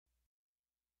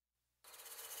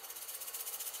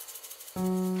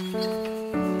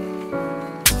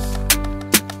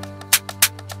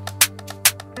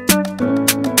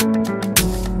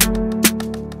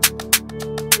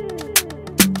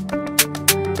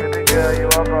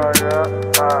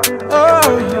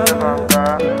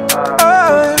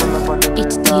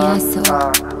It's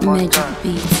the magic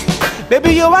beat.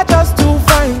 Baby, you are just too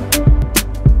fine.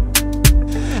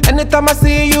 Anytime I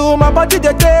see you, my body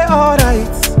they day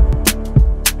alright.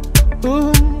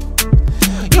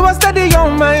 You are steady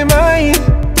on my mind.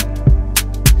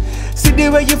 See the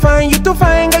way you find, you too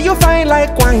fine, girl, you fine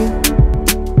like wine.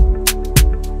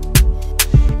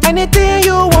 Anything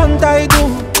you want, I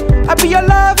do. I be your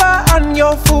lover and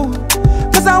your fool,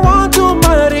 'cause I want to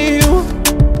marry you.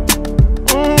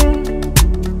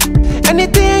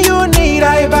 Anything you need,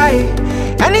 I buy.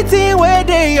 Anything where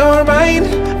they your mind,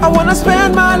 I wanna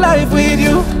spend my life with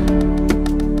you.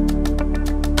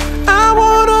 I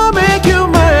wanna make you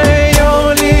my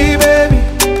only baby.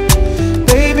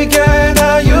 Baby girl,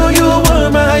 now you are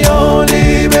my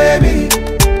only baby.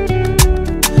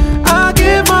 I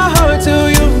give my heart to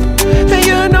you, and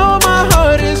you know my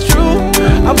heart is true.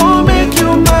 I wanna make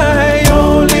you my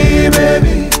only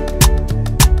baby.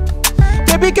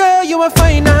 Baby girl, you are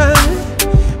fine now.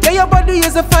 Yeah, your body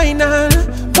is a final.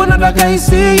 One other guy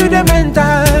see you the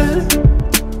mental.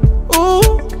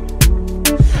 Ooh,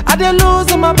 I dey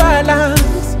lose my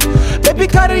balance. Baby,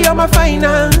 carry on my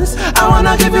finance. I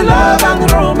wanna give you love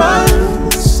and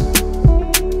romance.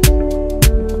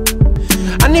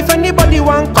 And if anybody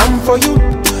want come for you,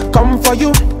 come for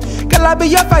you. Girl, I be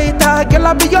your fighter, girl,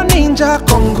 I be your ninja,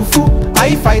 kung fu.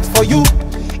 I fight for you.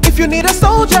 If you need a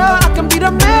soldier, I can be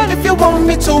the man if you want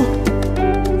me to.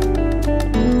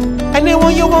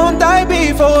 Anyone you want, I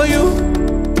be for you.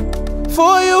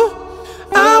 For you,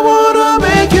 I wanna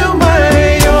make you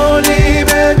mine.